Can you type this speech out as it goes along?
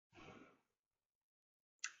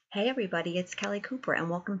Hey everybody, it's Kelly Cooper and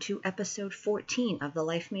welcome to episode 14 of the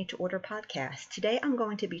Life Made to Order podcast. Today I'm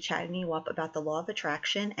going to be chatting you up about the law of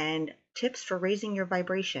attraction and tips for raising your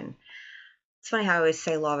vibration. It's funny how I always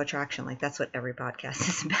say law of attraction, like that's what every podcast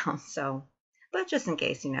is about. But just in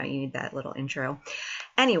case, you need that little intro.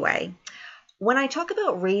 Anyway, when I talk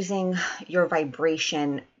about raising your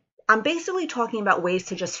vibration, I'm basically talking about ways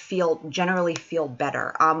to just generally feel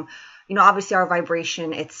better. Obviously our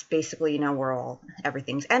vibration, it's basically,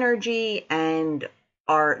 everything's energy, and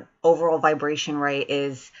our overall vibration, right,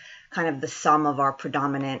 is kind of the sum of our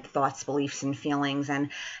predominant thoughts, beliefs, and feelings. And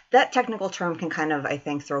that technical term can kind of, I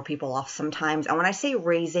think, throw people off sometimes. And when I say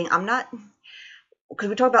raising, because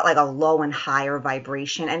we talk about like a low and higher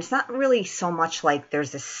vibration, and it's not really so much like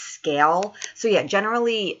there's a scale. So yeah,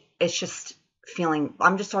 generally it's just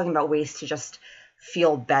I'm just talking about ways to just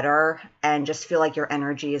feel better and just feel like your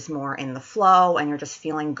energy is more in the flow and you're just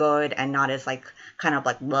feeling good and not as like kind of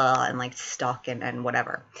like blah and like stuck and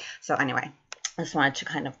whatever. So anyway, I just wanted to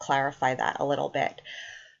kind of clarify that a little bit.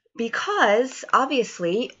 Because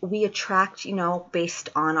obviously we attract, based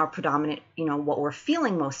on our predominant, what we're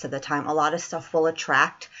feeling most of the time. A lot of stuff will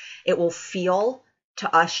attract. It will feel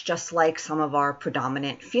to us just like some of our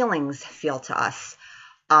predominant feelings feel to us.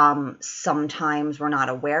 Sometimes we're not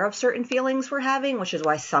aware of certain feelings we're having, which is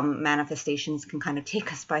why some manifestations can kind of take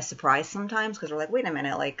us by surprise sometimes, because we're like, wait a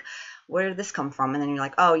minute, like, where did this come from? And then you're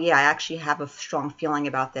like, oh yeah, I actually have a strong feeling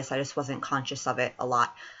about this. I just wasn't conscious of it a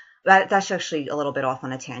lot. That's actually a little bit off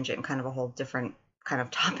on a tangent, kind of a whole different kind of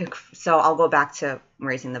topic. So I'll go back to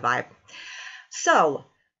raising the vibe. So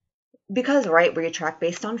because, right, we attract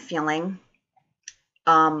based on feeling,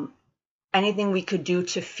 anything we could do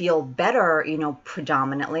to feel better,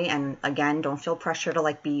 predominantly, and again, don't feel pressure to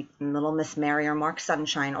like be little Miss Mary or Mark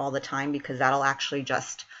Sunshine all the time, because that'll actually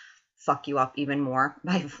just fuck you up even more.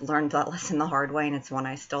 I've learned that lesson the hard way, and it's one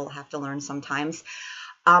I still have to learn sometimes.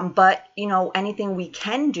 But anything we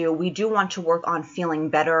can do, we do want to work on feeling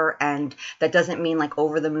better. And that doesn't mean like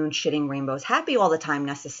over the moon shitting rainbows happy all the time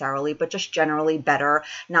necessarily, but just generally better,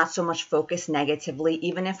 not so much focused negatively,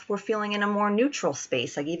 even if we're feeling in a more neutral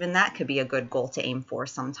space. Like even that could be a good goal to aim for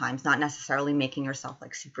sometimes, not necessarily making yourself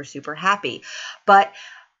like super, super happy. But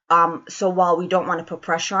so while we don't want to put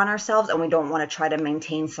pressure on ourselves and we don't want to try to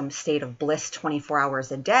maintain some state of bliss 24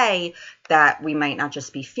 hours a day that we might not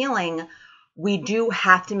just be feeling, we do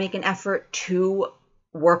have to make an effort to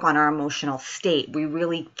work on our emotional state. We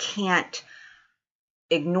really can't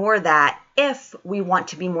ignore that if we want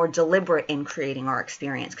to be more deliberate in creating our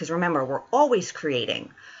experience. Because remember, we're always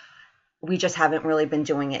creating. We just haven't really been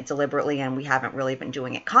doing it deliberately, and we haven't really been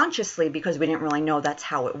doing it consciously because we didn't really know that's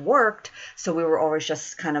how it worked. So we were always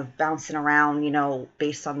just kind of bouncing around,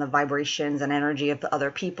 based on the vibrations and energy of the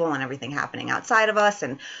other people and everything happening outside of us.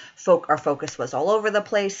 And our focus was all over the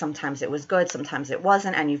place. Sometimes it was good, sometimes it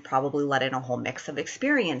wasn't. And you've probably let in a whole mix of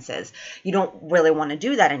experiences. You don't really want to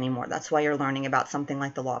do that anymore. That's why you're learning about something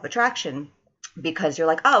like the law of attraction. Because you're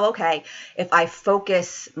like, oh, okay, if I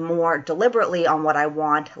focus more deliberately on what I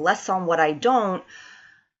want, less on what I don't,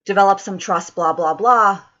 develop some trust, blah, blah,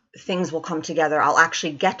 blah, things will come together. I'll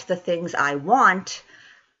actually get the things I want.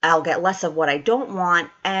 I'll get less of what I don't want.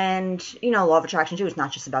 And, law of attraction too is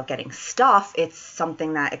not just about getting stuff. It's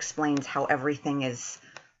something that explains how everything is,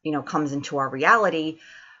 comes into our reality.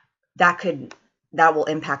 That will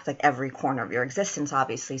impact like every corner of your existence,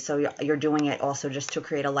 obviously. So you're doing it also just to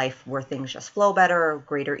create a life where things just flow better,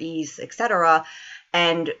 greater ease, etc.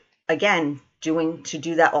 And again, to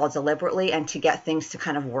do that all deliberately and to get things to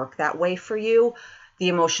kind of work that way for you, the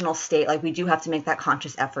emotional state, like we do have to make that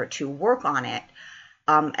conscious effort to work on it.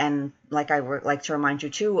 And like I like to remind you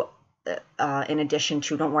too, in addition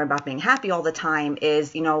to don't worry about being happy all the time,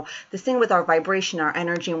 is, this thing with our vibration, our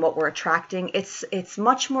energy, and what we're attracting, it's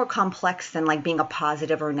much more complex than like being a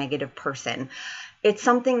positive or negative person. It's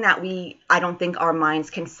something that I don't think our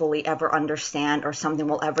minds can fully ever understand, or something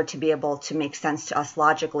will ever to be able to make sense to us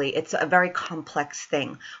logically. It's a very complex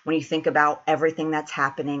thing when you think about everything that's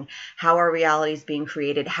happening, how our reality is being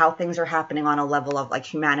created, how things are happening on a level of like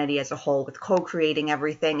humanity as a whole with co-creating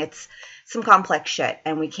everything. It's some complex shit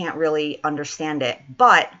and we can't really understand it.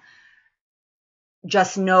 But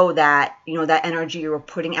just know that, that energy you're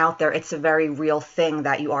putting out there, it's a very real thing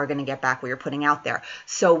that you are going to get back what you're putting out there.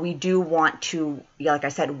 So we do want to, like I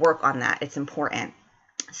said, work on that. It's important.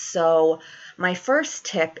 So my first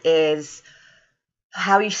tip is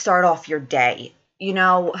how you start off your day.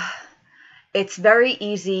 It's very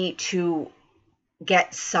easy to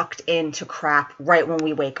get sucked into crap right when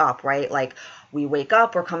we wake up, right? Like we wake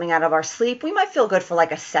up, we're coming out of our sleep. We might feel good for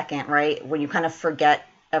like a second, right? When you kind of forget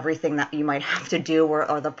everything that you might have to do,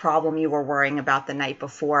 or the problem you were worrying about the night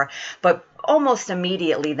before. But almost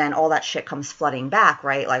immediately then all that shit comes flooding back,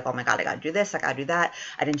 right? Like, oh my God, I got to do this. I got to do that.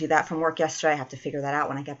 I didn't do that from work yesterday. I have to figure that out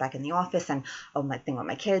when I get back in the office. And oh, my thing with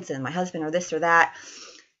my kids and my husband, or this or that.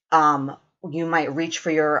 You might reach for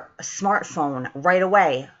your smartphone right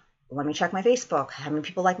away. Let me check my Facebook. How many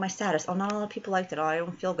people like my status? Oh, not a lot of people liked it. Oh, I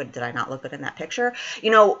don't feel good. Did I not look good in that picture?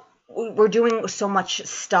 We're doing so much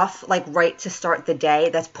stuff like right to start the day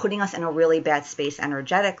that's putting us in a really bad space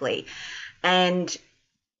energetically. And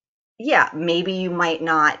yeah, maybe you might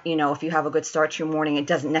not, if you have a good start to your morning, it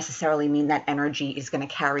doesn't necessarily mean that energy is going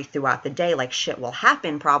to carry throughout the day. Like, shit will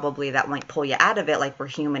happen probably that might pull you out of it. Like, we're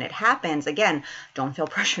human, it happens. Again, don't feel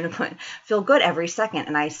pressure to feel good every second.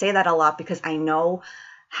 And I say that a lot because I know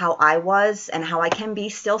how I was and how I can be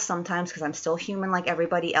still sometimes, because I'm still human like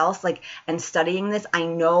everybody else. Like, and studying this, I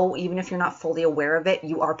know even if you're not fully aware of it,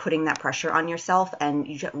 you are putting that pressure on yourself, and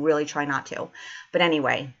you should really try not to. But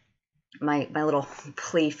anyway, my little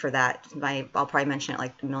plea for that, I'll probably mention it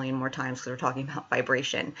like a million more times because we're talking about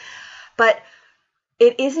vibration. But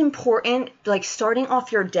it is important, like, starting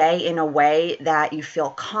off your day in a way that you feel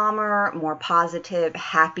calmer, more positive,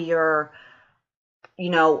 happier.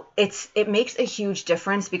 It makes a huge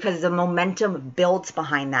difference because the momentum builds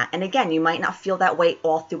behind that. And again, you might not feel that way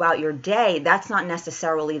all throughout your day. That's not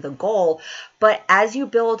necessarily the goal. But as you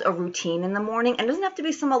build a routine in the morning, and it doesn't have to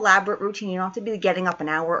be some elaborate routine. You don't have to be getting up an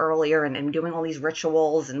hour earlier and doing all these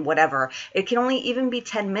rituals and whatever. It can only even be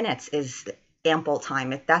 10 minutes is ample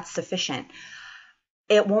time, if that's sufficient.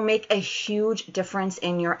 It will make a huge difference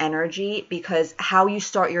in your energy, because how you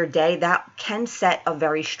start your day, that can set a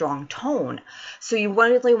very strong tone. So you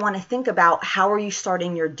really want to think about, how are you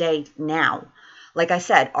starting your day now? Like I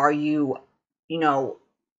said, are you,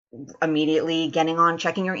 immediately getting on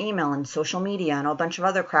checking your email and social media and a bunch of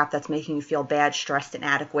other crap that's making you feel bad, stressed,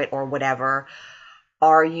 inadequate, or whatever?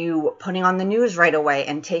 Are you putting on the news right away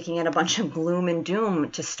and taking in a bunch of gloom and doom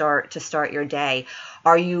to start your day?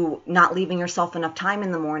 Are you not leaving yourself enough time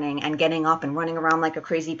in the morning and getting up and running around like a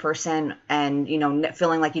crazy person and,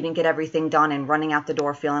 feeling like you didn't get everything done and running out the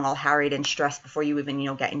door feeling all harried and stressed before you even,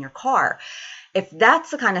 get in your car? If that's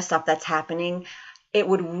the kind of stuff that's happening, it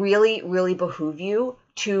would really, really behoove you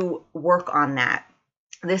to work on that.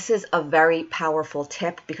 This is a very powerful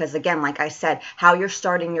tip because, again, like I said, how you're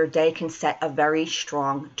starting your day can set a very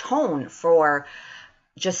strong tone for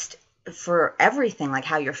everything, like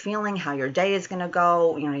how you're feeling, how your day is going to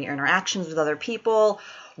go, your interactions with other people,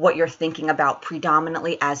 what you're thinking about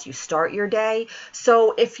predominantly as you start your day.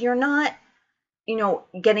 So if you're not,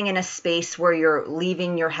 getting in a space where you're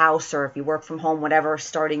leaving your house, or if you work from home, whatever,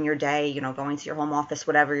 starting your day, going to your home office,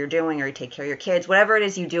 whatever you're doing, or you take care of your kids, whatever it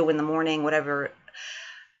is you do in the morning, whatever.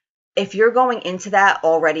 If you're going into that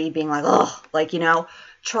already being like, oh,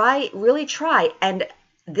 really try. And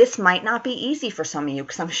this might not be easy for some of you,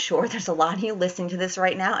 because I'm sure there's a lot of you listening to this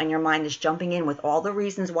right now and your mind is jumping in with all the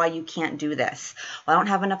reasons why you can't do this. Well, I don't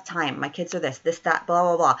have enough time. My kids are this, that, blah,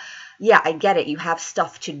 blah, blah. Yeah, I get it. You have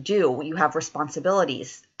stuff to do. You have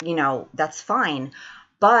responsibilities. That's fine.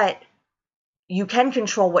 But you can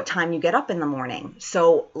control what time you get up in the morning.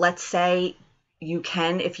 So let's say you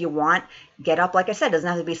can, if you want, get up. Like I said, it doesn't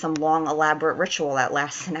have to be some long, elaborate ritual that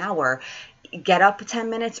lasts an hour. Get up 10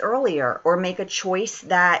 minutes earlier, or make a choice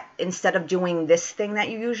that instead of doing this thing that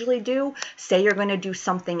you usually do, say you're going to do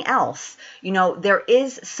something else. There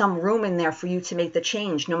is some room in there for you to make the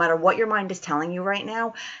change. No matter what your mind is telling you right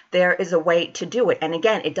now, there is a way to do it. And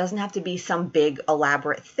again, it doesn't have to be some big,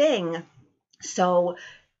 elaborate thing. So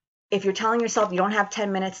if you're telling yourself you don't have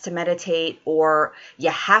 10 minutes to meditate, or you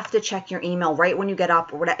have to check your email right when you get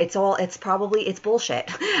up, or whatever, it's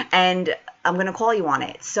bullshit. And I'm going to call you on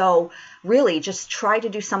it. So really just try to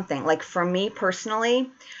do something. Like for me personally,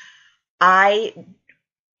 I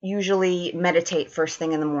usually meditate first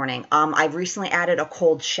thing in the morning. I've recently added a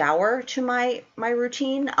cold shower to my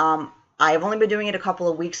routine. I've only been doing it a couple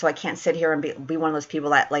of weeks, so I can't sit here and be one of those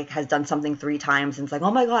people that has done something 3 times and it's like,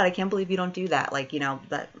 oh my God, I can't believe you don't do that.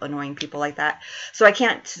 That annoying people like that. So I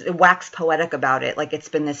can't wax poetic about it. It's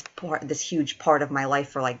been this huge part of my life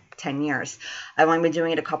for 10 years. I've only been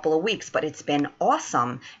doing it a couple of weeks, but it's been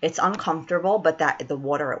awesome. It's uncomfortable, but the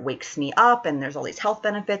water, it wakes me up, and there's all these health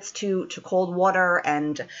benefits to cold water,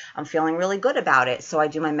 and I'm feeling really good about it. So I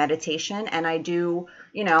do my meditation, and I do,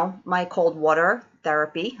 my cold water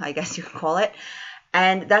therapy, I guess you could call it.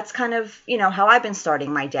 And that's kind of, how I've been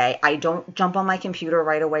starting my day. I don't jump on my computer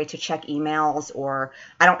right away to check emails, or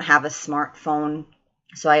I don't have a smartphone,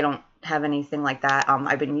 so I don't have anything like that.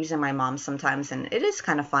 I've been using my mom's sometimes, and it is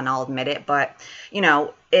kind of fun, I'll admit it. But,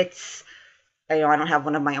 I don't have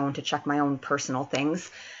one of my own to check my own personal things.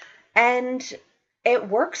 And it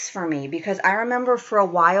works for me because I remember for a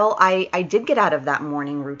while I did get out of that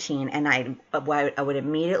morning routine, and I would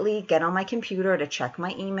immediately get on my computer to check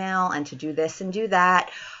my email and to do this and do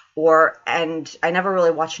that. And I never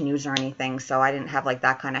really watched news or anything, so I didn't have like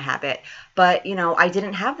that kind of habit. But, I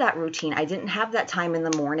didn't have that routine. I didn't have that time in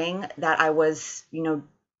the morning that I was,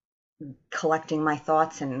 collecting my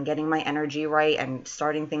thoughts and getting my energy right and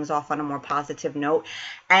starting things off on a more positive note.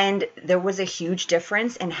 And there was a huge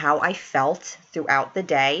difference in how I felt throughout the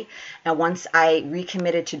day. And once I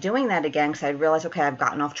recommitted to doing that again, because I realized, okay, I've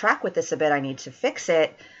gotten off track with this a bit, I need to fix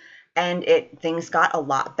it. And things got a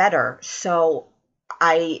lot better. So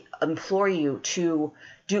I implore you to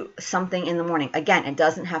do something in the morning. Again, it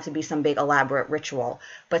doesn't have to be some big elaborate ritual,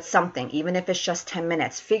 but something, even if it's just 10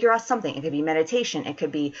 minutes, figure out something. It could be meditation. It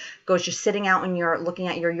could be just sitting out and you're looking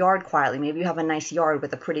at your yard quietly. Maybe you have a nice yard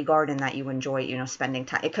with a pretty garden that you enjoy, spending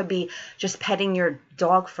time. It could be just petting your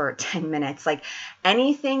dog for 10 minutes, like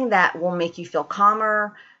anything that will make you feel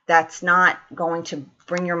calmer, that's not going to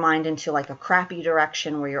bring your mind into like a crappy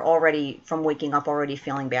direction where you're already from waking up already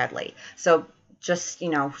feeling badly. So just,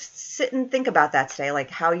 sit and think about that today, like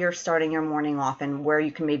how you're starting your morning off and where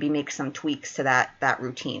you can maybe make some tweaks to that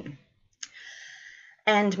routine.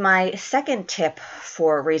 And my second tip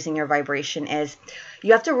for raising your vibration is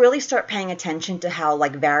you have to really start paying attention to how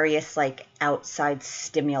like various like outside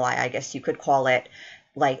stimuli, I guess you could call it,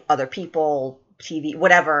 like other people, TV,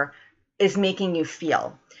 whatever, is making you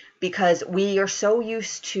feel. Because we are so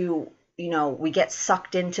used to, we get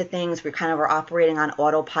sucked into things. We kind of are operating on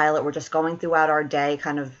autopilot. We're just going throughout our day,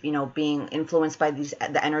 kind of, being influenced by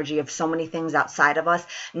the energy of so many things outside of us,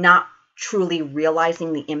 not truly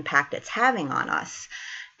realizing the impact it's having on us.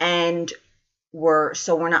 And we're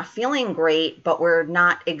not feeling great, but we're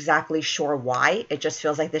not exactly sure why. It just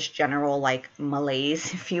feels like this general like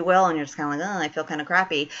malaise, if you will, and you're just kind of like, oh, I feel kind of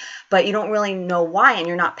crappy, but you don't really know why, and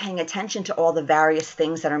you're not paying attention to all the various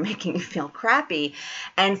things that are making you feel crappy.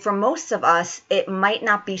 And for most of us, it might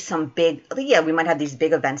not be some big, we might have these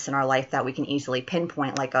big events in our life that we can easily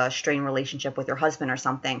pinpoint, like a strained relationship with your husband or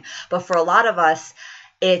something. But for a lot of us,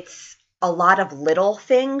 it's a lot of little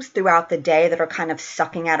things throughout the day that are kind of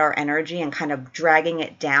sucking at our energy and kind of dragging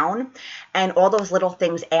it down. And all those little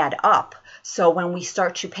things add up. So when we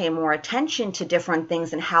start to pay more attention to different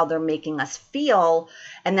things and how they're making us feel,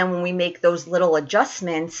 and then when we make those little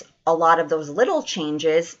adjustments, a lot of those little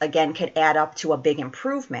changes, again, could add up to a big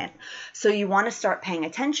improvement. So you want to start paying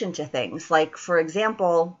attention to things. Like, for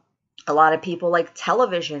example, a lot of people, like,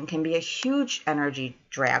 television can be a huge energy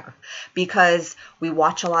drag because we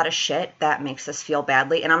watch a lot of shit that makes us feel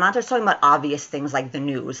badly. And I'm not just talking about obvious things like the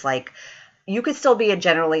news. Like, you could still be a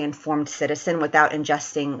generally informed citizen without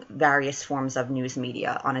ingesting various forms of news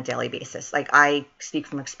media on a daily basis. Like, I speak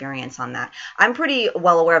from experience on that. I'm pretty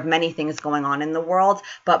well aware of many things going on in the world,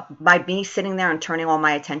 but by me sitting there and turning all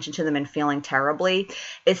my attention to them and feeling terribly,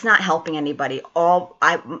 it's not helping anybody.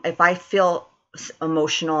 If I feel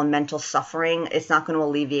emotional and mental suffering, it's not going to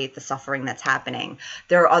alleviate the suffering that's happening.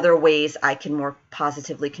 There are other ways I can more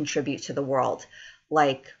positively contribute to the world,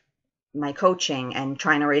 like my coaching and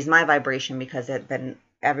trying to raise my vibration, because then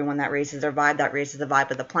everyone that raises their vibe, that raises the vibe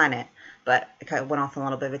of the planet. But I kind of went off on a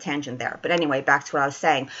little bit of a tangent there. But anyway, back to what I was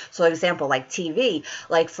saying. So example, like TV,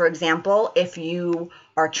 like for example, if you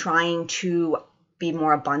are trying to be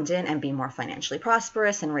more abundant and be more financially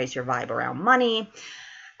prosperous and raise your vibe around money,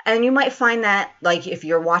 and you might find that, like, if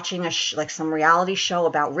you're watching like some reality show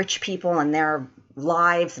about rich people and their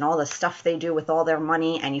lives and all the stuff they do with all their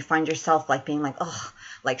money, and you find yourself like being like, oh,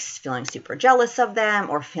 like feeling super jealous of them,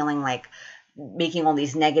 or feeling like making all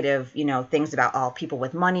these negative, things about all people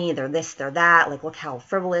with money, they're this, they're that, like look how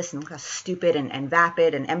frivolous and look how stupid and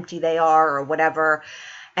vapid and empty they are, or whatever.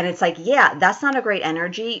 And it's like, yeah, that's not a great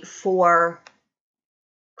energy for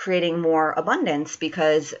creating more abundance,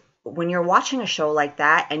 because when you're watching a show like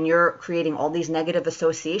that and you're creating all these negative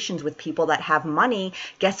associations with people that have money,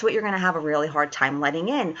 guess what? You're going to have a really hard time letting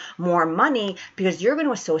in more money, because you're going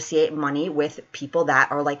to associate money with people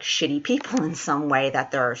that are like shitty people in some way,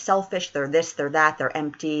 that they're selfish, they're this, they're that, they're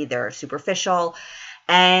empty, they're superficial.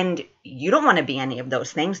 And you don't want to be any of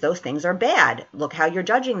those things. Those things are bad. Look how you're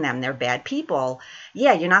judging them. They're bad people.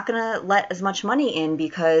 Yeah, you're not going to let as much money in,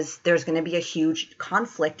 because there's going to be a huge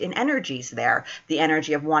conflict in energies there. The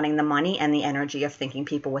energy of wanting the money and the energy of thinking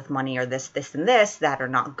people with money are this, this, and this that are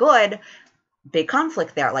not good. Big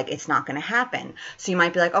conflict there. Like, it's not going to happen. So you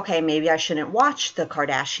might be like, okay, maybe I shouldn't watch the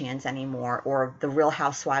Kardashians anymore, or the Real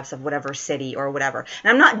Housewives of whatever city or whatever.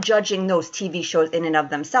 And I'm not judging those TV shows in and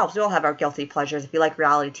of themselves. We all have our guilty pleasures. If you like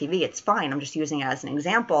reality TV, it's fine. I'm just using it as an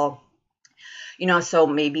example. So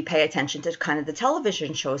maybe pay attention to kind of the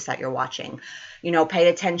television shows that you're watching. Pay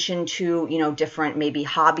attention to, different maybe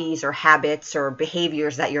hobbies or habits or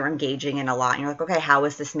behaviors that you're engaging in a lot. And you're like, okay, how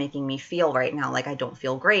is this making me feel right now? Like, I don't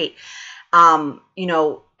feel great.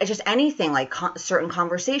 It's just anything like certain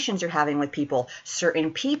conversations you're having with people,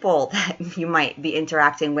 certain people that you might be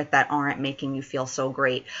interacting with that aren't making you feel so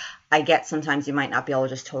great. I get sometimes you might not be able to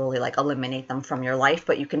just totally like eliminate them from your life,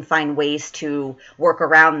 but you can find ways to work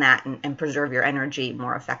around that and preserve your energy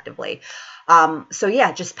more effectively. So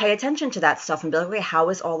yeah, just pay attention to that stuff and be like, okay, how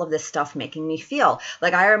is all of this stuff making me feel?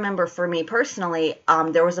 Like, I remember for me personally,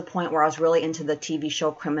 there was a point where I was really into the TV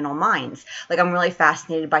show Criminal Minds. Like, I'm really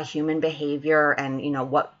fascinated by human behavior and,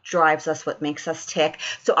 what drives us, what makes us tick.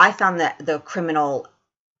 So I found that the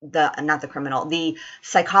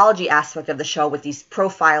psychology aspect of the show with these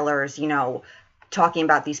profilers, talking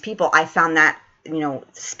about these people, I found that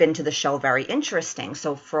spin to the show very interesting.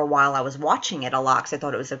 So for a while I was watching it a lot because I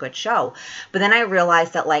thought it was a good show. But then I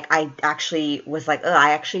realized that like I actually was like,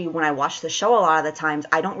 when I watch the show a lot of the times,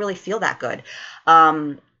 I don't really feel that good.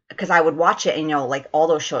 Because I would watch it and, like all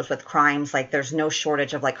those shows with crimes, like there's no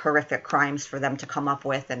shortage of like horrific crimes for them to come up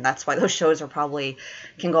with. And that's why those shows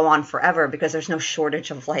can go on forever, because there's no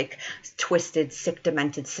shortage of like twisted, sick,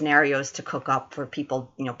 demented scenarios to cook up for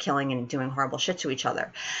people, killing and doing horrible shit to each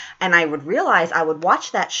other. And I would realize I would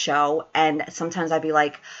watch that show and sometimes I'd be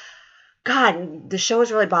like, God, the show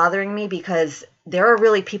is really bothering me because there are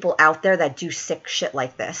really people out there that do sick shit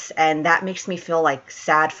like this. And that makes me feel like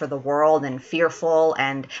sad for the world and fearful.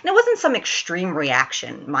 And it wasn't some extreme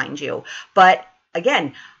reaction, mind you. But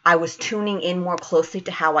again, I was tuning in more closely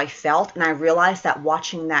to how I felt. And I realized that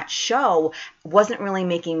watching that show wasn't really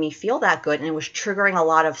making me feel that good. And it was triggering a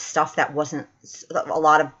lot of stuff that wasn't, a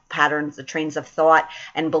lot of patterns, the trains of thought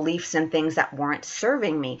and beliefs and things that weren't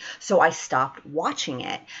serving me. So I stopped watching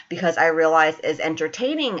it because I realized, as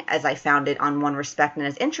entertaining as I found it on one respect and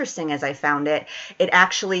as interesting as I found it, it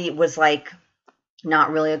actually was like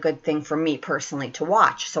not really a good thing for me personally to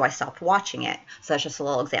watch. So I stopped watching it. So that's just a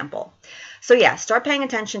little example. So yeah, start paying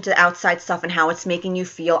attention to the outside stuff and how it's making you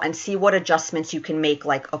feel and see what adjustments you can make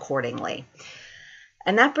like accordingly.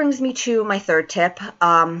 And that brings me to my third tip.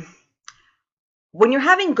 When you're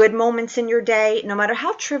having good moments in your day, no matter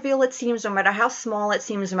how trivial it seems, no matter how small it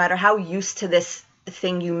seems, no matter how used to this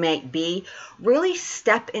thing you might be, really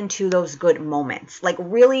step into those good moments. Like,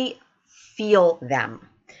 really feel them.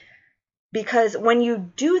 Because when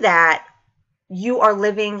you do that, you are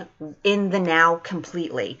living in the now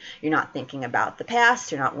completely. You're not thinking about the past.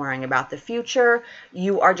 You're not worrying about the future.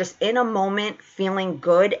 You are just in a moment feeling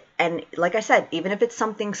good. And like I said, even if it's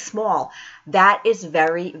something small, that is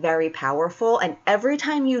very, very powerful. And every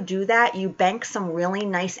time you do that, you bank some really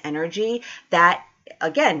nice energy that,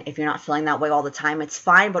 again, if you're not feeling that way all the time, it's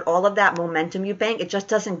fine. But all of that momentum you bank, it just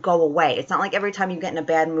doesn't go away. It's not like every time you get in a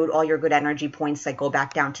bad mood, all your good energy points like go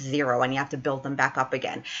back down to zero and you have to build them back up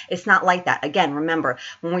again. It's not like that. Again, remember,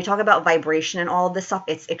 when we talk about vibration and all of this stuff,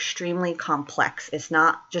 it's extremely complex. It's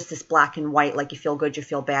not just this black and white, like you feel good, you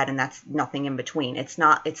feel bad, and that's nothing in between. It's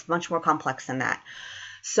much more complex than that.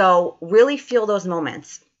 So really feel those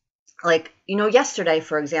moments. Like, yesterday,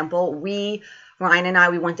 for example, Ryan and I,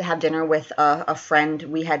 we went to have dinner with a friend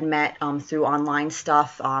we had met through online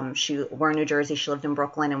stuff. We're in New Jersey. She lived in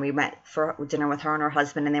Brooklyn, and we met for dinner with her and her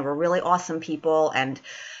husband, and they were really awesome people. And,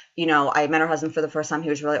 I met her husband for the first time. He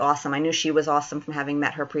was really awesome. I knew she was awesome from having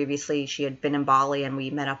met her previously. She had been in Bali, and we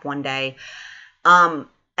met up one day. And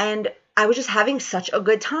I was just having such a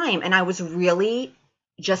good time, and I was really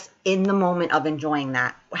just in the moment of enjoying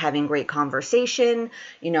that, having great conversation.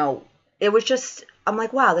 It was just, I'm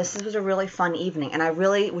like, wow, this was a really fun evening. And I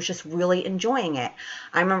really was just really enjoying it.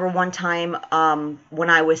 I remember one time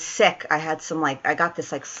when I was sick, I had I got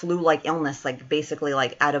this like flu-like illness, like basically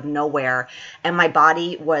like out of nowhere. And my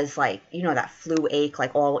body was like, that flu ache,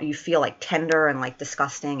 like you feel like tender and like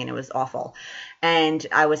disgusting. And it was awful. And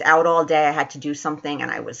I was out all day. I had to do something.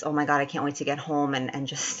 And I was, oh my God, I can't wait to get home and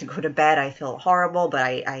just go to bed. I feel horrible, but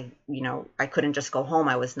I couldn't just go home.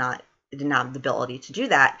 I didn't have the ability to do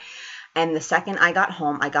that. And the second I got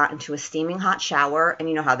home, I got into a steaming hot shower. And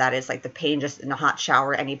you know how that is, like the pain just in a hot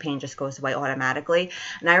shower, any pain just goes away automatically.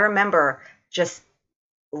 And I remember just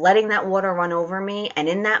letting that water run over me. And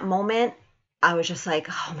in that moment, I was just like,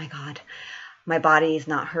 oh my God, my body is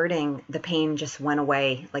not hurting. The pain just went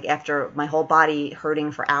away. Like after my whole body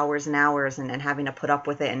hurting for hours and hours and having to put up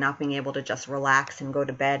with it and not being able to just relax and go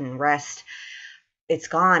to bed and rest, it's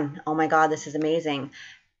gone. Oh my God, this is amazing.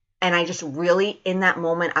 And I just really, in that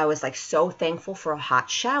moment, I was like so thankful for a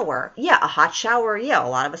hot shower. Yeah, a hot shower. Yeah, a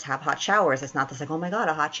lot of us have hot showers. It's not just like, oh my God,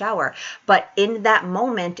 a hot shower. But in that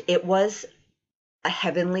moment, it was a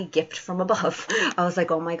heavenly gift from above. I was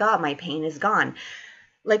like, oh my God, my pain is gone.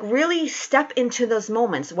 Like really step into those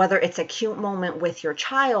moments, whether it's a cute moment with your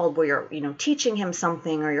child where you're, teaching him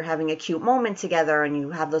something, or you're having a cute moment together and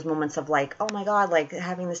you have those moments of like, oh my God, like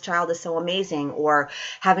having this child is so amazing, or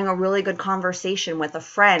having a really good conversation with a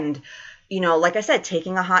friend. Like I said,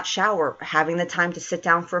 taking a hot shower, having the time to sit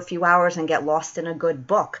down for a few hours and get lost in a good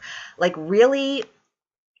book. Like really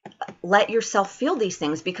let yourself feel these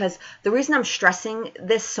things, because the reason I'm stressing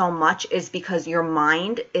this so much is because your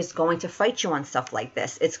mind is going to fight you on stuff like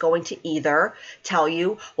this. It's going to either tell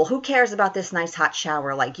you, well, who cares about this nice hot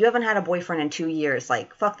shower? Like, you haven't had a boyfriend in 2 years.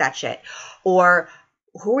 Like, fuck that shit. Or,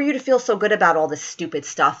 who are you to feel so good about all this stupid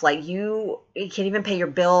stuff? Like, you can't even pay your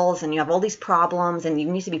bills and you have all these problems and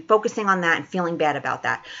you need to be focusing on that and feeling bad about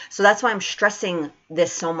that. So that's why I'm stressing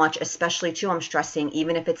this so much, especially too, I'm stressing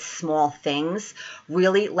even if it's small things,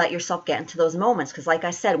 really let yourself get into those moments. Because like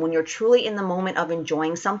I said, when you're truly in the moment of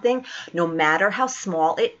enjoying something, no matter how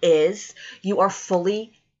small it is, you are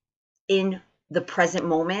fully in the present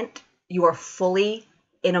moment. You are fully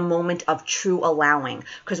in a moment of true allowing.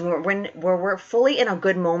 Because when we're fully in a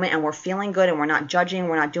good moment and we're feeling good and we're not judging,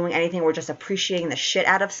 we're not doing anything, we're just appreciating the shit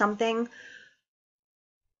out of something,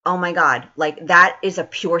 oh my God, like that is a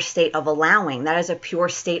pure state of allowing. That is a pure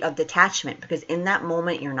state of detachment, because in that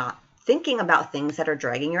moment you're not thinking about things that are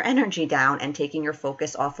dragging your energy down and taking your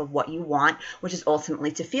focus off of what you want, which is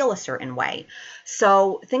ultimately to feel a certain way.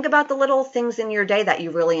 So think about the little things in your day that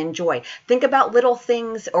you really enjoy. Think about little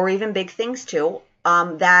things, or even big things too,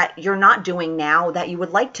 that you're not doing now that you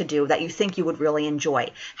would like to do, that you think you would really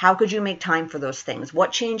enjoy. How could you make time for those things?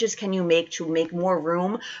 What changes can you make to make more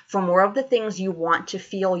room for more of the things you want to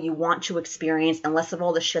feel, you want to experience, and less of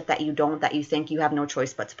all the shit that you don't, that you think you have no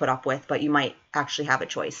choice but to put up with, but you might actually have a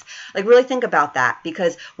choice. Like, really think about that,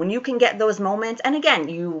 because when you can get those moments, and again,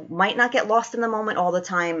 you might not get lost in the moment all the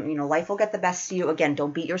time, life will get the best of you. Again,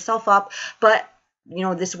 don't beat yourself up, but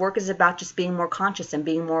this work is about just being more conscious and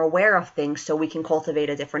being more aware of things so we can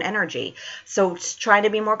cultivate a different energy. So try to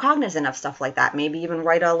be more cognizant of stuff like that. Maybe even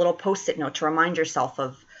write a little Post-it note to remind yourself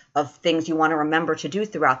of things you want to remember to do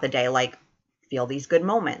throughout the day, like feel these good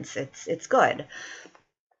moments. It's good.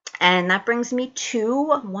 And that brings me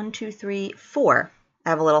to 1, 2, 3, 4. I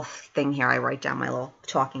have a little thing here. I write down my little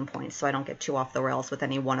talking points so I don't get too off the rails with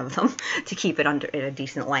any one of them to keep it under at a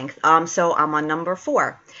decent length. So I'm on number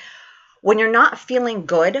 4. When you're not feeling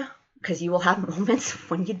good, because you will have moments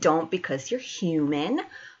when you don't, because you're human,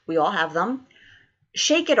 we all have them,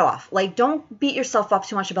 shake it off. Like, don't beat yourself up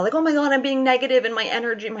too much about like, oh my God, I'm being negative and my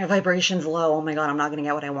energy, my vibration's low. Oh my God, I'm not going to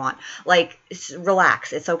get what I want. Like,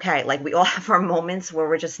 relax. It's okay. Like, we all have our moments where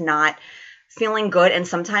we're just not feeling good, and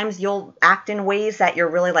sometimes you'll act in ways that you're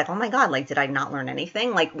really like, oh my God, like, did I not learn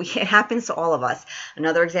anything? Like, it happens to all of us.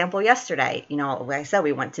 Another example, yesterday, like I said,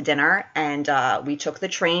 we went to dinner and we took the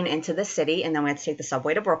train into the city, and then we had to take the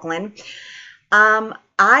subway to Brooklyn.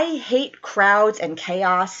 I hate crowds and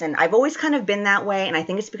chaos, and I've always kind of been that way, and I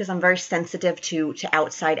think it's because I'm very sensitive to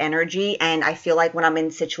outside energy, and I feel like when I'm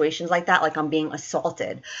in situations like that, like I'm being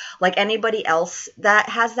assaulted. Like anybody else that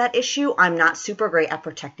has that issue, I'm not super great at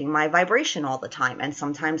protecting my vibration all the time, and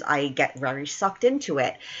sometimes I get very sucked into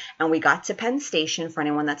it. And we got to Penn Station. For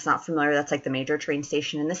anyone that's not familiar, that's like the major train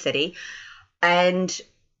station in the city, and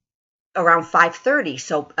around 5:30,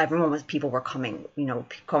 so people were coming,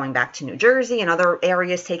 going back to New Jersey and other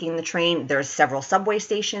areas taking the train. There's several subway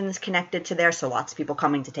stations connected to there, so lots of people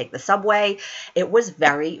coming to take the subway. It was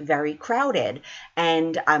very, very crowded,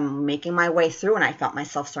 and I'm making my way through, and I felt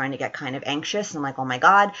myself starting to get kind of anxious, and I'm like, oh my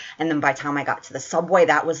God. And then by the time I got to the subway,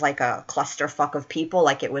 that was like a clusterfuck of people.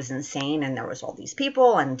 Like, it was insane, and there was all these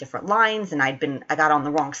people and different lines, and I got on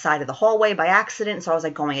the wrong side of the hallway by accident, so I was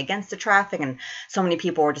like going against the traffic, and so many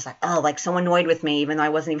people were just like, oh, like so annoyed with me, even though I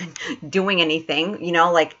wasn't even doing anything,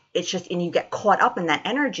 like it's just, and you get caught up in that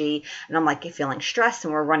energy, and I'm like feeling stressed,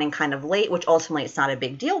 and we're running kind of late, which ultimately it's not a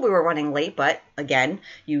big deal. We were running late, but again,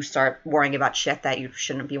 you start worrying about shit that you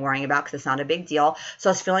shouldn't be worrying about because it's not a big deal. So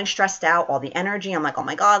I was feeling stressed out, all the energy. I'm like, oh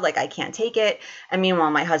my God, like I can't take it. And meanwhile,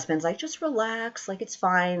 my husband's like, just relax, like it's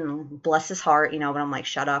fine. Bless his heart, but I'm like,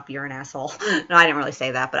 shut up, you're an asshole. No, I didn't really say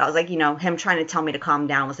that, but I was like, him trying to tell me to calm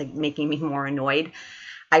down was like making me more annoyed.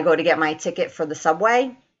 I go to get my ticket for the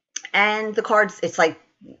subway, and the card's, it's like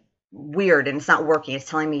weird, and it's not working. It's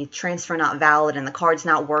telling me transfer not valid, and the card's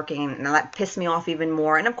not working, and that pissed me off even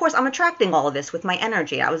more. And of course, I'm attracting all of this with my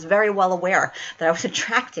energy. I was very well aware that I was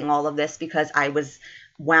attracting all of this because I was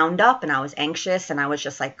wound up and I was anxious, and I was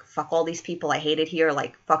just like, fuck all these people, I hate it here,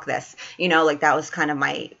 like fuck this, like that was kind of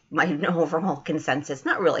my overall consensus.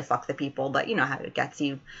 Not really fuck the people, but you know how it gets,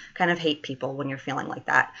 you kind of hate people when you're feeling like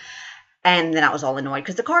that. And then I was all annoyed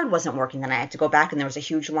because the card wasn't working. Then I had to go back, and there was a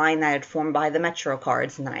huge line that had formed by the Metro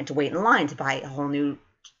cards, and then I had to wait in line to buy a whole new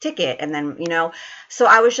ticket. And then, so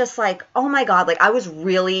I was just like, oh my God, like I was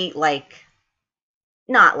really like,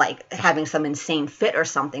 not like having some insane fit or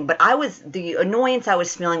something, but the annoyance I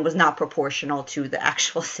was feeling was not proportional to the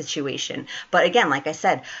actual situation. But again, like I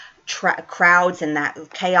said, crowds and that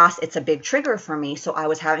chaos, it's a big trigger for me. So I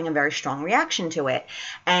was having a very strong reaction to it.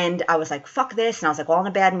 And I was like, fuck this. And I was like, all in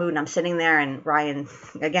a bad mood. And I'm sitting there, and Ryan,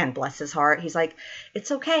 again, bless his heart, he's like,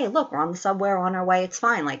 it's okay. Look, we're on the subway, we're on our way. It's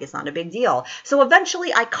fine. Like, it's not a big deal. So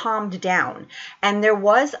eventually I calmed down. And there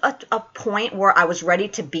was a point where I was ready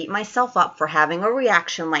to beat myself up for having a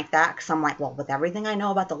reaction like that. Because I'm like, well, with everything I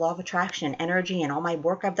know about the law of attraction and energy and all my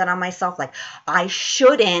work I've done on myself, like, I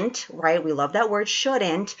shouldn't, right? We love that word,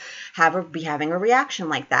 shouldn't be having a reaction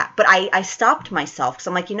like that. But I stopped myself because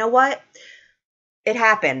I'm like, you know what? It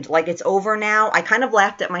happened. Like, it's over now. I kind of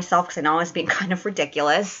laughed at myself because I know I was being kind of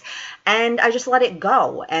ridiculous, and I just let it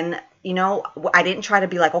go. And I didn't try to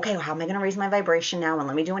be like, okay, well, how am I going to raise my vibration now? And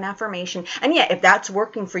let me do an affirmation. And yeah, if that's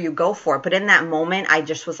working for you, go for it. But in that moment, I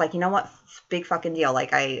just was like, you know what? Big fucking deal.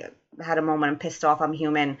 Like, I had a moment. I'm pissed off. I'm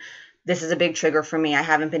human. This is a big trigger for me. I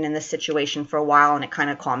haven't been in this situation for a while, and it kind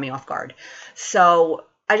of caught me off guard. So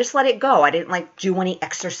I just let it go. I didn't like do any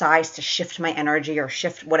exercise to shift my energy or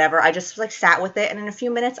shift whatever. I just like sat with it, and in a few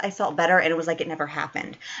minutes I felt better, and it was like it never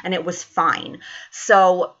happened, and it was fine.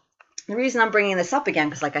 So the reason I'm bringing this up again,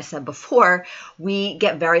 because like I said before, we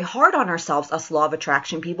get very hard on ourselves, us law of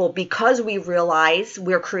attraction people, because we realize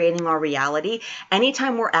we're creating our reality.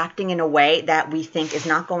 Anytime we're acting in a way that we think is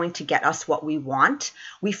not going to get us what we want,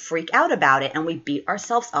 we freak out about it, and we beat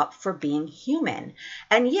ourselves up for being human.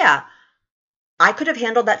 And yeah, I could have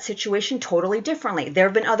handled that situation totally differently. There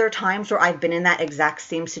have been other times where I've been in that exact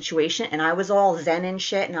same situation, and I was all zen and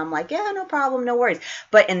shit, and I'm like, yeah, no problem, no worries.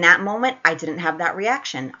 But in that moment, I didn't have that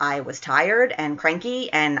reaction. I was tired and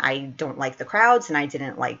cranky, and I don't like the crowds, and I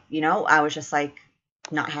didn't like, I was just like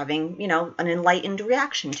not having, an enlightened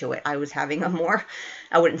reaction to it. I was having a more,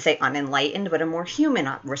 I wouldn't say unenlightened, but a more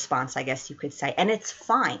human response, I guess you could say. And it's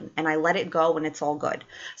fine. And I let it go, and it's all good.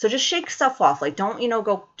 So just shake stuff off. Like, don't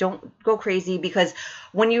go crazy, because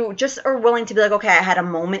when you just are willing to be like, okay, I had a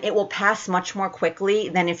moment, it will pass much more quickly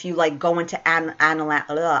than if you like go into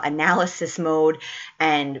analysis mode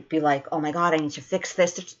and be like, oh my God, I need to fix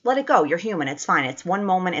this. Just let it go. You're human. It's fine. It's one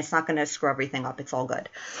moment. It's not going to screw everything up. It's all good.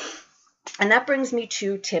 And that brings me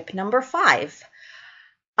to tip number 5.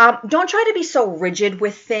 Don't try to be so rigid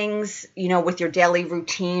with things, with your daily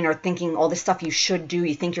routine, or thinking all the stuff you should do,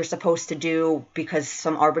 you think you're supposed to do because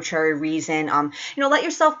some arbitrary reason. Let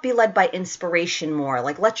yourself be led by inspiration more.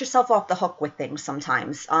 Like, let yourself off the hook with things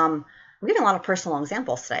sometimes. I'm giving a lot of personal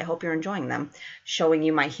examples today. I hope you're enjoying them, showing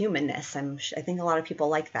you my humanness. I think a lot of people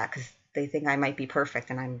like that because they think I might be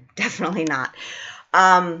perfect, and I'm definitely not.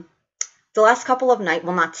 The last couple of nights,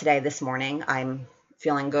 well, not today, this morning, I'm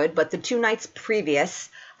feeling good, but the 2 nights previous,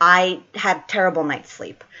 I had terrible night's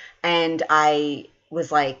sleep, and I was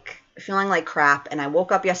like feeling like crap, and I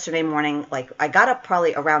woke up yesterday morning, like I got up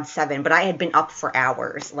probably around 7, but I had been up for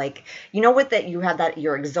hours. Like, with that, you have that,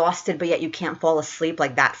 you're exhausted, but yet you can't fall asleep,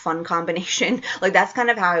 like that fun combination. Like, that's kind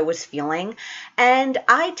of how I was feeling. And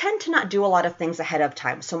I tend to not do a lot of things ahead of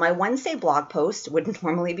time. So my Wednesday blog post would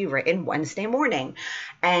normally be written Wednesday morning,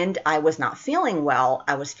 and I was not feeling well.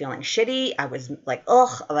 I was feeling shitty. I was like,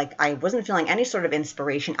 ugh, like I wasn't feeling any sort of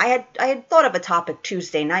inspiration. I had thought of a topic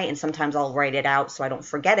Tuesday night, and sometimes I'll write it out so I don't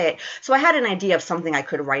forget it. So I had an idea of something I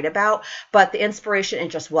could write about, but the inspiration, it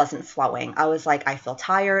just wasn't flowing. I was like, I feel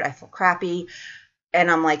tired, I feel crappy, and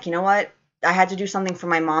I'm like, you know what? I had to do something for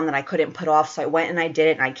my mom that I couldn't put off, so I went and I did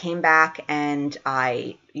it, and I came back, and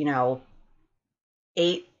I,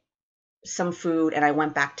 ate some food, and I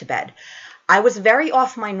went back to bed. I was very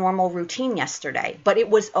off my normal routine yesterday, but it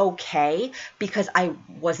was okay because I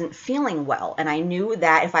wasn't feeling well. And I knew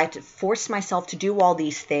that if I had to force myself to do all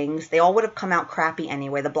these things, they all would have come out crappy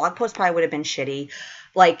anyway. The blog post probably would have been shitty.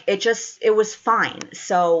 Like, it was fine.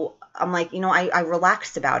 So I'm like, I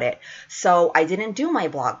relaxed about it. So I didn't do my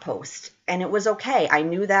blog post, and it was okay. I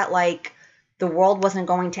knew that, like, the world wasn't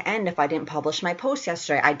going to end if I didn't publish my post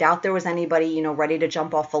yesterday. I doubt there was anybody, ready to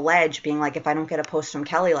jump off a ledge being like, if I don't get a post from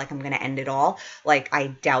Kelly, like, I'm going to end it all. Like, I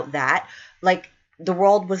doubt that. Like, the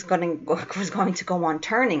world was going to go on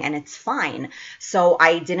turning, and it's fine. So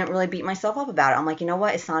I didn't really beat myself up about it. I'm like, you know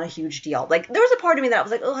what? It's not a huge deal. Like, there was a part of me that I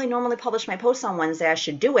was like, oh, I normally publish my posts on Wednesday. I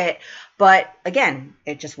should do it. But again,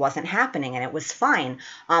 it just wasn't happening, and it was fine.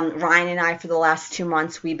 Ryan and I, for the last 2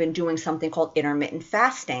 months, we've been doing something called intermittent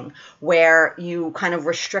fasting, where you kind of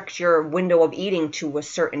restrict your window of eating to a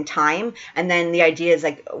certain time. And then the idea is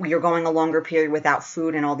like you're going a longer period without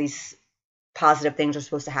food, and all these positive things are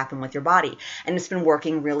supposed to happen with your body. And it's been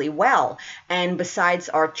working really well. And besides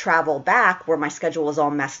our travel back, where my schedule was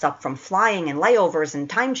all messed up from flying and layovers and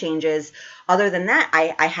time changes, other than that,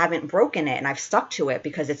 I haven't broken it, and I've stuck to it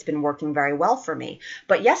because it's been working very well for me.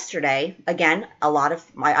 But yesterday, again, I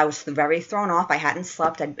was very thrown off. I hadn't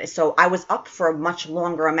slept. So I was up for a much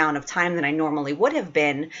longer amount of time than I normally would have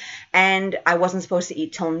been. And I wasn't supposed to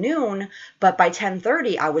eat till noon. But by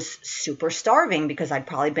 10:30, I was super starving because I'd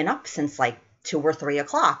probably been up since like 2 or 3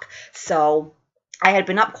 o'clock. So I had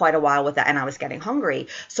been up quite a while with that, and I was getting hungry.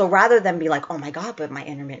 So rather than be like, oh my God, but my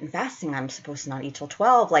intermittent fasting, I'm supposed to not eat till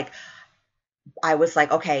 12, like, I was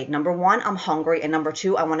like, okay, number one, I'm hungry. And number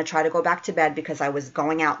two, I want to try to go back to bed because I was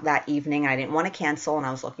going out that evening and I didn't want to cancel, and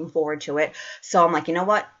I was looking forward to it. So I'm like, you know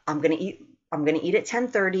what? I'm going to eat at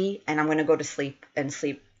 10:30, and I'm going to go to sleep and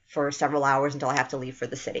sleep for several hours until I have to leave for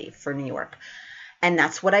the city, for New York. And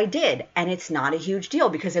that's what I did. And it's not a huge deal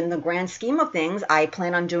because in the grand scheme of things, I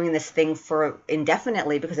plan on doing this thing for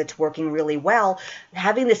indefinitely because it's working really well.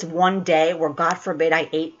 Having this one day where, God forbid, I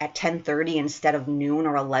ate at 10:30 instead of noon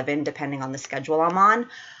or 11, depending on the schedule I'm on,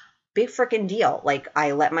 big freaking deal. Like,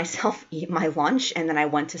 I let myself eat my lunch, and then I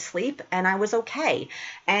went to sleep, and I was okay.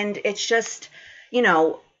 And it's just,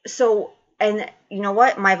 so... And you know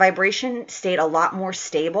what? My vibration stayed a lot more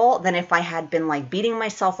stable than if I had been like beating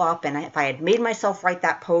myself up, and if I had made myself write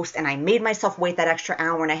that post and I made myself wait that extra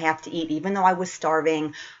hour and a half to eat, even though I was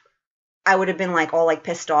starving. I would have been like all like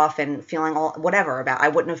pissed off and feeling all whatever about. I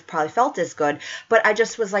wouldn't have probably felt as good, but I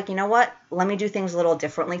just was like, you know what? Let me do things a little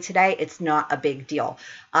differently today. It's not a big deal.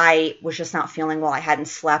 I was just not feeling well. I hadn't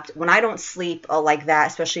slept. When I don't sleep like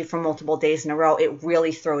that, especially for multiple days in a row, it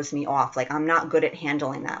really throws me off. Like, I'm not good at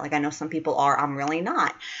handling that. Like, I know some people are. I'm really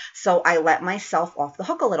not. So I let myself off the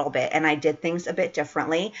hook a little bit, and I did things a bit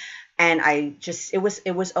differently. And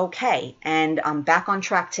it was okay. And I'm back on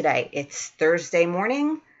track today. It's Thursday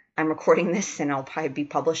morning. I'm recording this, and I'll probably be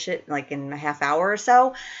published it like in a half hour or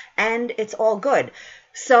so, and it's all good.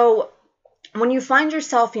 So when you find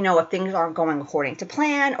yourself, if things aren't going according to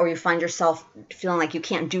plan, or you find yourself feeling like you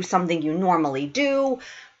can't do something you normally do,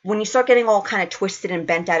 when you start getting all kind of twisted and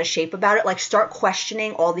bent out of shape about it, like, start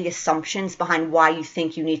questioning all the assumptions behind why you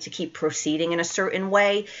think you need to keep proceeding in a certain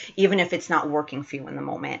way, even if it's not working for you in the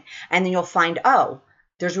moment. And then you'll find,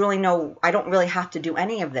 I don't really have to do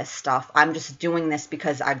any of this stuff. I'm just doing this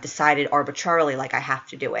because I've decided arbitrarily, like, I have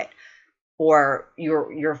to do it. Or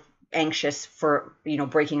you're anxious for,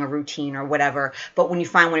 breaking a routine or whatever. But when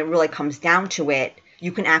it really comes down to it,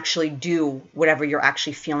 you can actually do whatever you're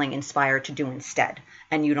actually feeling inspired to do instead.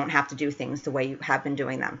 And you don't have to do things the way you have been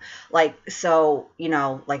doing them. Like, so,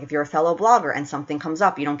 like if you're a fellow blogger and something comes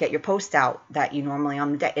up, you don't get your post out that you normally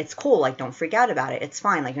on the day. It's cool. Like, don't freak out about it. It's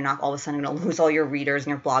fine. Like, you're not all of a sudden going to lose all your readers, and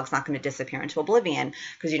your blog's not going to disappear into oblivion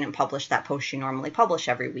because you didn't publish that post you normally publish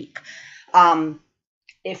every week.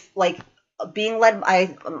 If like being led,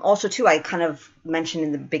 I kind of mentioned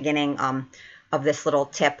in the beginning of this little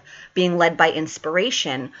tip, being led by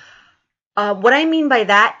inspiration. What I mean by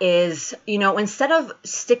that is, instead of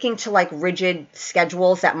sticking to like rigid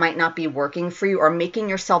schedules that might not be working for you, or making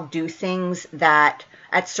yourself do things that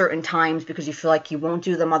at certain times because you feel like you won't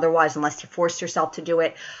do them otherwise unless you force yourself to do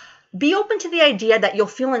it, be open to the idea that you'll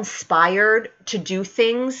feel inspired to do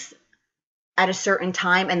things at a certain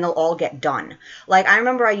time, and they'll all get done. Like, I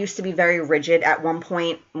remember I used to be very rigid at one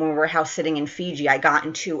point when we were house sitting in Fiji. I got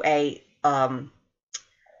into a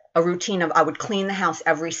routine of I would clean the house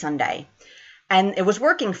every Sunday. And it was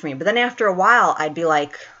working for me. But then after a while, I'd be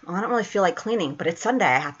like, oh, I don't really feel like cleaning, but it's Sunday.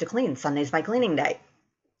 I have to clean. Sunday's my cleaning day.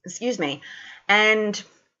 Excuse me. And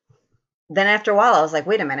then after a while, I was like,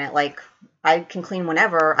 wait a minute. Like, I can clean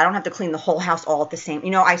whenever. I don't have to clean the whole house all at the same.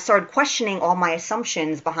 I started questioning all my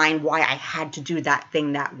assumptions behind why I had to do that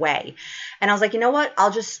thing that way. And I was like, you know what?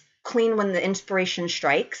 I'll just clean when the inspiration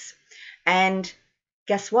strikes. And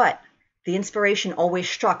guess what? The inspiration always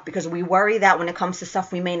struck, because we worry that when it comes to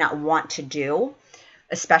stuff we may not want to do,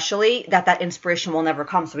 especially that inspiration will never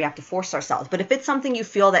come. So we have to force ourselves. But if it's something you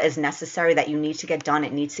feel that is necessary, that you need to get done,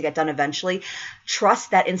 it needs to get done eventually,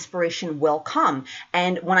 trust that inspiration will come.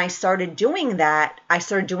 And when I started doing that,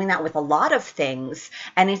 with a lot of things,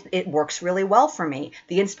 and it works really well for me.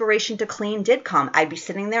 The inspiration to clean did come. I'd be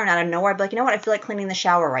sitting there and out of nowhere, I'd be like, you know what? I feel like cleaning the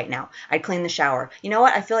shower right now. I'd clean the shower. You know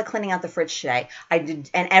what? I feel like cleaning out the fridge today. I did,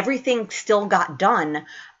 and everything still got done.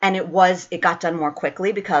 And it got done more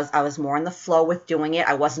quickly because I was more in the flow with doing it.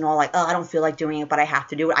 I wasn't all like, oh, I don't feel like doing it, but I have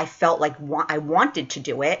to do it. I felt like I wanted to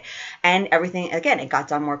do it. And everything, again, it got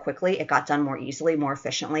done more quickly. It got done more easily, more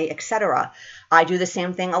efficiently, etc. I do the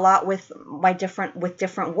same thing a lot with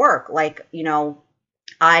different work. Like, you know,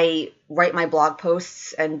 I write my blog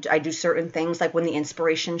posts and I do certain things like when the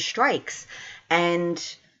inspiration strikes. And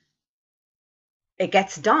it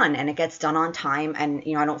gets done, and it gets done on time. And,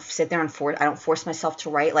 you know, I don't sit there and I don't force myself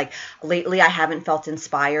to write. Like lately, I haven't felt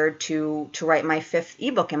inspired to write my 5th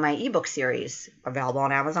ebook in my ebook series, available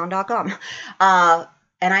on Amazon.com.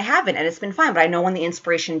 And I haven't, and it's been fine. But I know when the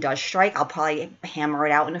inspiration does strike, I'll probably hammer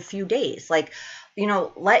it out in a few days. Like, you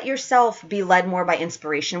know, let yourself be led more by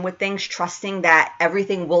inspiration with things, trusting that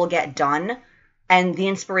everything will get done. And the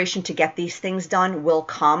inspiration to get these things done will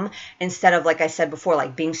come, instead of, like I said before,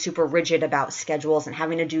 like being super rigid about schedules and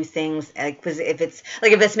having to do things. Because if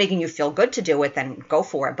it's making you feel good to do it, then go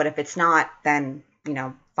for it. But if it's not, then, you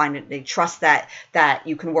know, find it. Trust that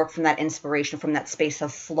you can work from that inspiration, from that space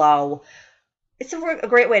of flow. It's a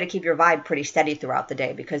great way to keep your vibe pretty steady throughout the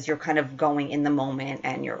day, because you're kind of going in the moment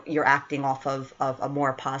and you're acting off of a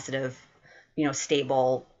more positive, you know,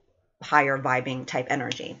 stable, higher vibing type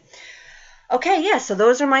energy. Okay, yeah, so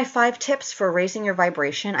those are my 5 tips for raising your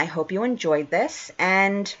vibration. I hope you enjoyed this.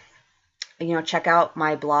 And, you know, check out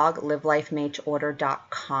my blog,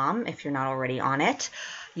 livelifemadeorder.com, if you're not already on it.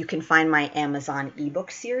 You can find my Amazon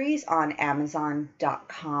ebook series on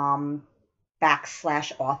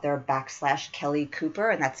amazon.com/author/Kelly Cooper,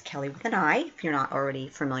 and that's Kelly with an I, if you're not already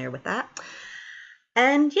familiar with that.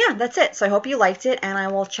 And yeah, that's it. So I hope you liked it, and I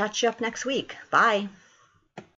will chat you up next week. Bye.